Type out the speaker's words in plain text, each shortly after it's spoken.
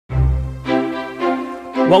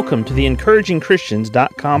Welcome to the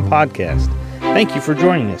encouragingchristians.com podcast. Thank you for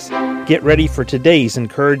joining us. Get ready for today's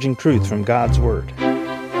encouraging truth from God's Word.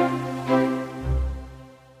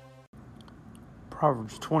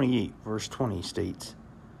 Proverbs 28 verse 20 states,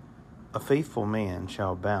 "A faithful man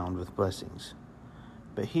shall abound with blessings,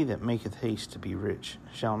 but he that maketh haste to be rich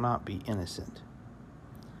shall not be innocent."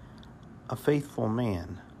 A faithful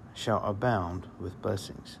man shall abound with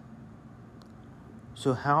blessings.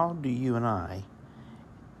 So how do you and I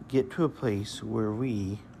get to a place where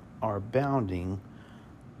we are abounding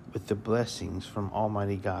with the blessings from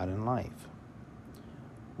Almighty God in life?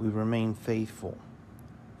 We remain faithful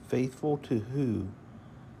to who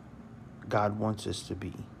God wants us to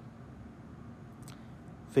be,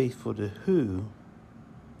 faithful to who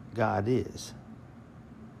God is,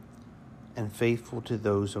 and faithful to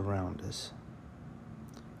those around us,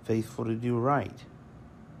 faithful to do right,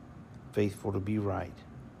 faithful to be right.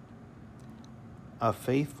 A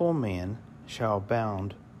faithful man shall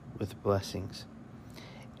abound with blessings.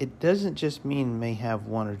 It doesn't just mean may have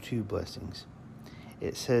one or two blessings.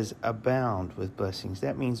 It says abound with blessings.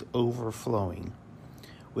 That means overflowing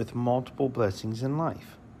with multiple blessings in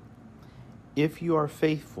life. If you are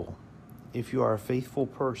faithful, if you are a faithful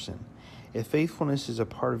person, if faithfulness is a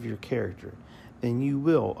part of your character, then you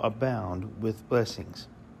will abound with blessings.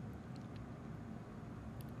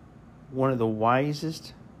 One of the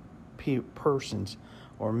wisest persons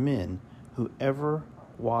or men who ever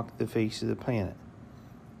walked the face of the planet,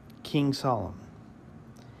 King Solomon,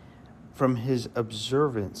 from his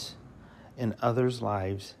observance in others'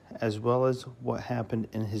 lives as well as what happened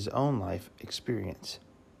in his own life experience.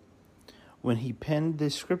 When he penned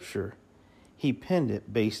this scripture, he penned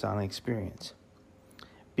it based on experience.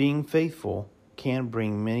 Being faithful can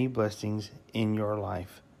bring many blessings in your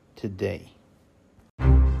life today.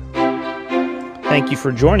 Thank you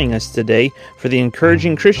for joining us today for the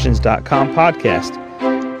encouragingchristians.com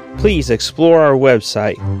podcast. Please explore our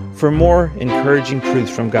website for more encouraging truth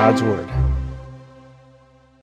from God's Word.